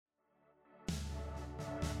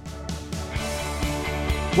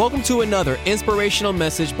Welcome to another inspirational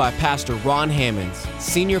message by Pastor Ron Hammonds,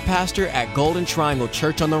 Senior Pastor at Golden Triangle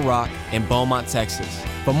Church on the Rock in Beaumont, Texas.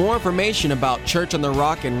 For more information about Church on the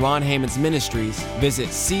Rock and Ron Hammonds Ministries, visit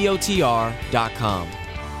cotr.com.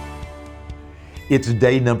 It's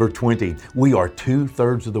day number 20. We are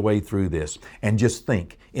 2/3 of the way through this. And just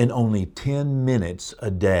think, in only 10 minutes a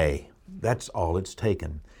day, that's all it's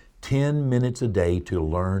taken. 10 minutes a day to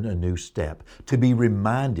learn a new step, to be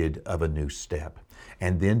reminded of a new step,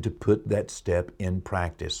 and then to put that step in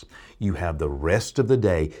practice. You have the rest of the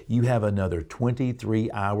day. You have another 23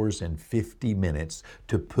 hours and 50 minutes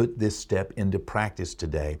to put this step into practice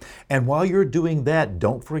today. And while you're doing that,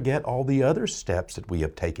 don't forget all the other steps that we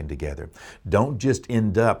have taken together. Don't just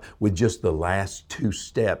end up with just the last 2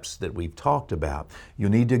 steps that we've talked about. You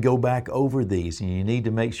need to go back over these, and you need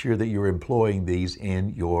to make sure that you're employing these in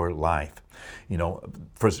your life. You know,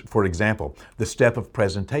 for example, the step of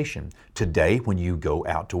presentation. Today, when you go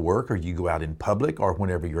out to work or you go out in public or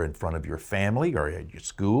whenever you're in front of your family or at your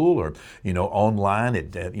school or, online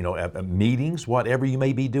at meetings, whatever you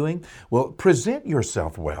may be doing, well, present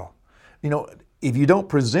yourself well. If you don't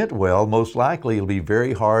present well, most likely it'll be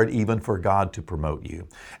very hard even for God to promote you.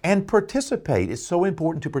 And participate. It's so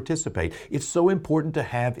important to participate. It's so important to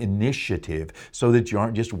have initiative so that you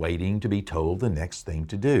aren't just waiting to be told the next thing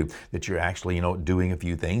to do, that you're actually, doing a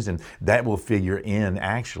few things, and that will figure in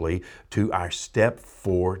actually to our step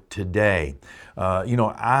for today.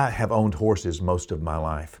 I have owned horses most of my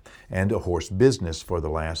life and a horse business for the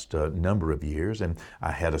last number of years, and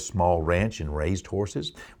I had a small ranch and raised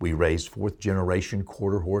horses. We raised 4th generation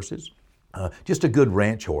quarter horses. Just a good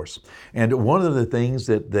ranch horse. And one of the things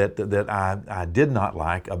that I did not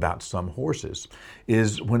like about some horses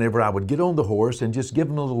is whenever I would get on the horse and just give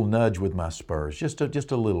them a little nudge with my spurs, just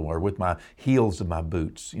a little, or with my heels of my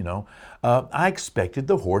boots, I expected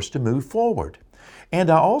the horse to move forward. And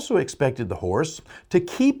I also expected the horse to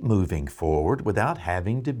keep moving forward without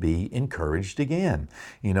having to be encouraged again.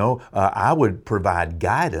 I would provide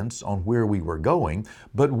guidance on where we were going,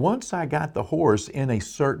 but once I got the horse in a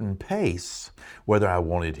certain pace, whether I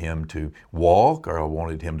wanted him to walk or I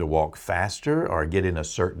wanted him to walk faster or get in a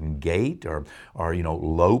certain gait or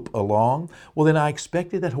lope along, well, then I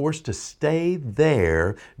expected that horse to stay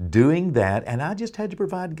there doing that, and I just had to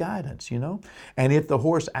provide guidance, And if the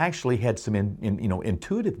horse actually had some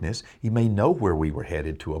intuitiveness, he may know where we were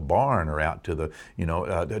headed, to a barn or out to the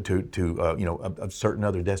a certain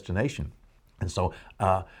other destination. And so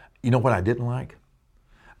what I didn't like?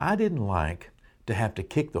 I didn't like to have to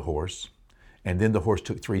kick the horse, and then the horse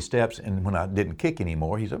took 3 steps, and when I didn't kick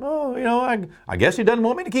anymore, he said, I guess he doesn't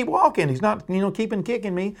want me to keep walking. He's not, keeping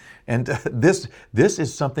kicking me. And this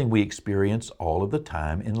is something we experience all of the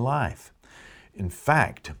time in life. In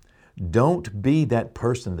fact, don't be that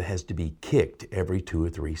person that has to be kicked every 2 or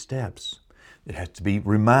 3 steps. It has to be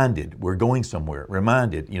reminded, we're going somewhere,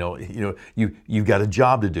 reminded, you've got a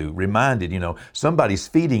job to do, reminded, somebody's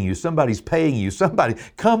feeding you, somebody's paying you,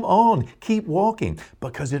 come on, keep walking,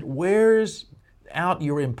 because it wears out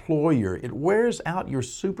your employer. It wears out your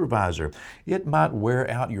supervisor. It might wear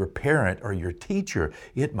out your parent or your teacher.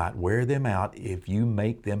 It might wear them out if you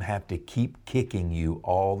make them have to keep kicking you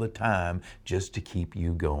all the time just to keep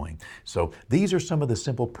you going. So these are some of the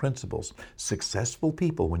simple principles. Successful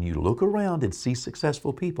people, when you look around and see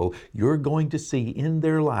successful people, you're going to see in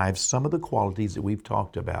their lives some of the qualities that we've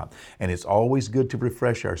talked about. And it's always good to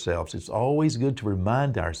refresh ourselves. It's always good to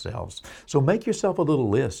remind ourselves. So make yourself a little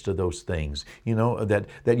list of those things,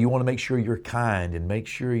 that you want to make sure you're kind, and make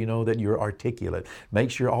sure, that you're articulate. Make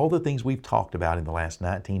sure all the things we've talked about in the last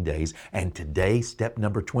 19 days. And today, step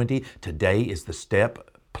number 20, today is the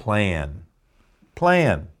step plan.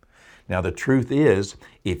 Plan. Now, the truth is,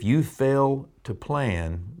 if you fail to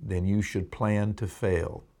plan, then you should plan to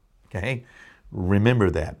fail. Okay? Remember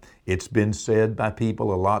that. It's been said by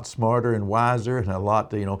people a lot smarter and wiser and a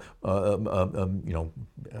lot,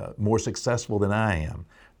 more successful than I am.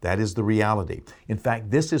 That is the reality. In fact,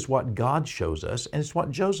 this is what God shows us, and it's what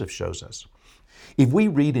Joseph shows us. If we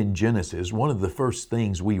read in Genesis, one of the first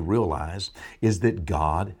things we realize is that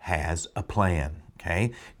God has a plan.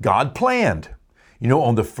 Okay? God planned.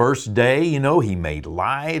 On the first day, He made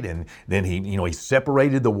light, and then He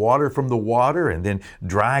separated the water from the water, and then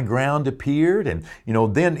dry ground appeared, and,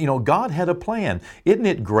 then God had a plan. Isn't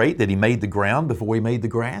it great that He made the ground before He made the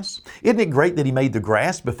grass? Isn't it great that He made the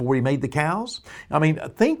grass before He made the cows? I mean,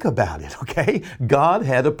 think about it, okay? God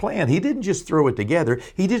had a plan. He didn't just throw it together.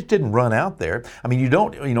 He just didn't run out there. I mean, you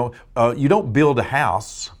don't build a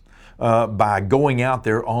house by going out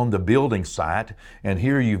there on the building site, and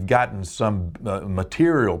here you've gotten some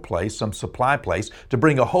material place, some supply place, to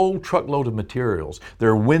bring a whole truckload of materials. There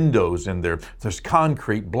are windows, and there's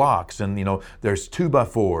concrete blocks, and there's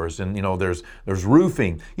 2x4s, and there's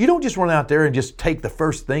roofing. You don't just run out there and just take the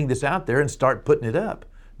first thing that's out there and start putting it up.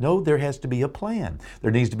 No, there has to be a plan. There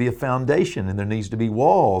needs to be a foundation, and there needs to be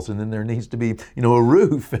walls, and then there needs to be, a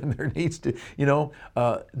roof, and there needs to,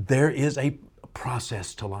 there is a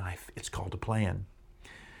process to life. It's called a plan.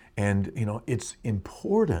 And, it's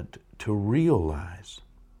important to realize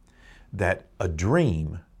that a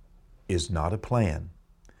dream is not a plan.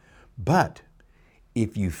 But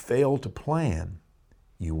if you fail to plan,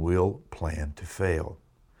 you will plan to fail.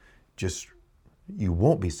 You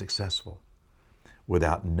won't be successful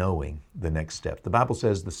without knowing the next step. The Bible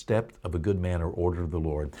says the steps of a good man are ordered of the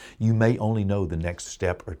Lord. You may only know the next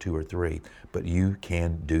step or two or three, but you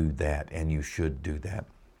can do that, and you should do that.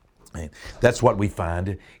 And that's what we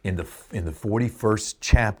find in the 41st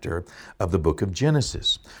chapter of the book of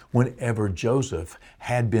Genesis. Whenever Joseph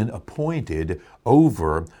had been appointed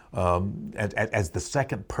over as the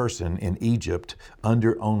second person in Egypt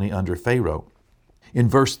only under Pharaoh. In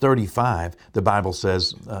verse 35, the Bible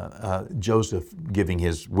says, Joseph giving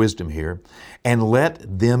his wisdom here, and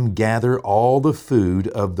let them gather all the food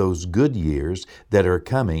of those good years that are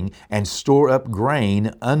coming, and store up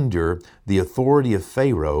grain under the authority of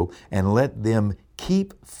Pharaoh, and let them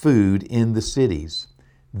keep food in the cities.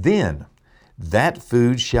 Then that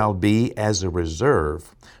food shall be as a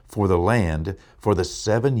reserve for the land for the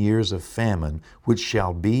 7 years of famine, which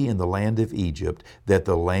shall be in the land of Egypt, that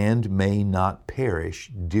the land may not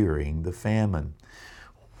perish during the famine.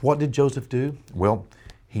 What did Joseph do? Well,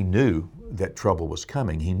 he knew that trouble was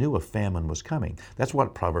coming. He knew a famine was coming. That's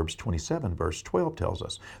what Proverbs 27 verse 12 tells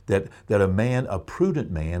us, that a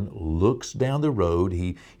prudent man looks down the road,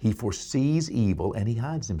 he foresees evil, and he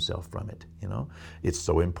hides himself from it. It's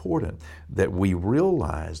so important that we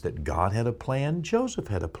realize that God had a plan, Joseph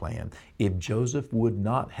had a plan. If Joseph would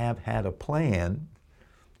not have had a plan,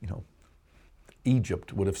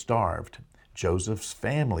 Egypt would have starved. Joseph's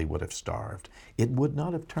family would have starved. It would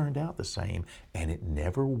not have turned out the same, and it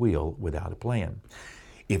never will without a plan.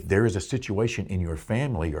 If there is a situation in your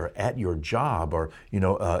family or at your job or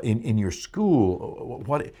in your school,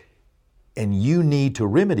 and you need to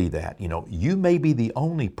remedy that, you may be the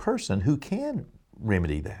only person who can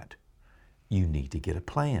remedy that. You need to get a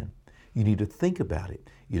plan. You need to think about it.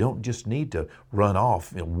 You don't just need to run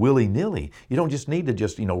off willy-nilly. You don't just need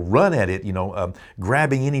to run at it,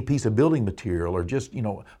 grabbing any piece of building material or just,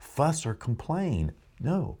 fuss or complain.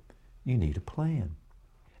 No, you need a plan.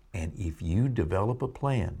 And if you develop a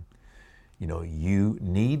plan, you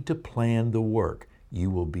need to plan the work. You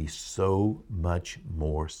will be so much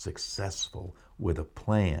more successful with a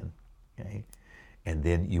plan, okay? And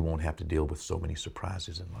then you won't have to deal with so many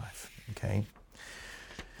surprises in life, okay?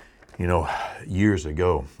 Years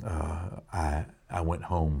ago, I went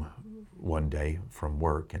home one day from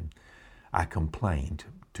work, and I complained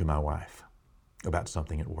to my wife about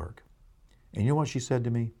something at work. And you know what she said to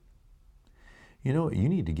me? You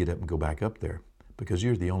need to get up and go back up there, because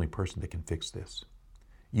you're the only person that can fix this.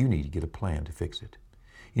 You need to get a plan to fix it.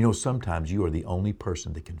 Sometimes you are the only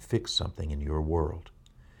person that can fix something in your world.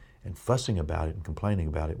 And fussing about it and complaining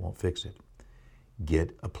about it won't fix it.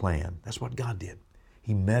 Get a plan. That's what God did.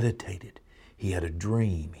 He meditated. He had a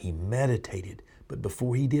dream. He meditated. But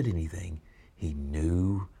before he did anything, he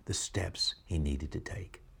knew the steps he needed to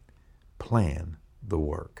take. Plan the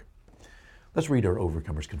work. Let's read our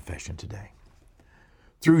Overcomer's Confession today.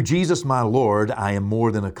 Through Jesus my Lord, I am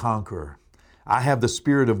more than a conqueror. I have the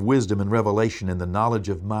spirit of wisdom and revelation and the knowledge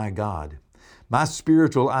of my God. My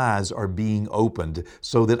spiritual eyes are being opened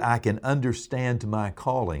so that I can understand my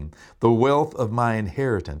calling, the wealth of my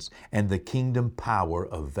inheritance, and the kingdom power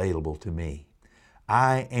available to me.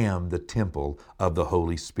 I am the temple of the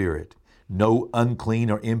Holy Spirit. No unclean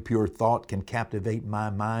or impure thought can captivate my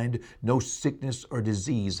mind. No sickness or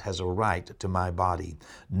disease has a right to my body.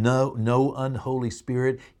 No unholy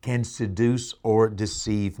spirit can seduce or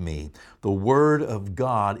deceive me. The Word of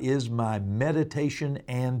God is my meditation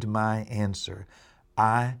and my answer.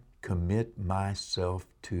 I commit myself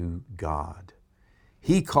to God.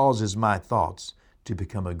 He causes my thoughts to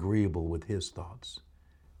become agreeable with His thoughts.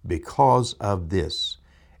 Because of this,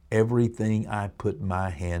 everything I put my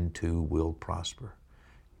hand to will prosper.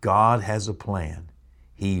 God has a plan.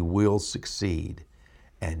 He will succeed.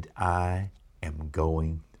 And I am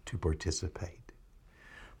going to participate.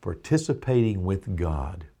 Participating with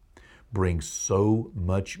God brings so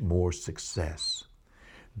much more success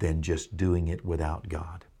than just doing it without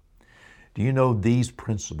God. Do you know these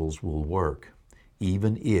principles will work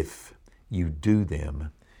even if you do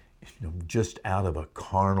them just out of a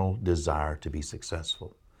carnal desire to be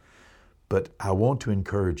successful? But I want to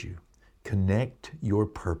encourage you, connect your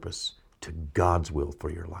purpose to God's will for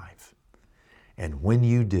your life. And when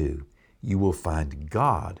you do, you will find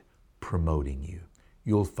God promoting you.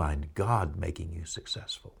 You'll find God making you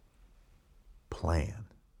successful. Plan.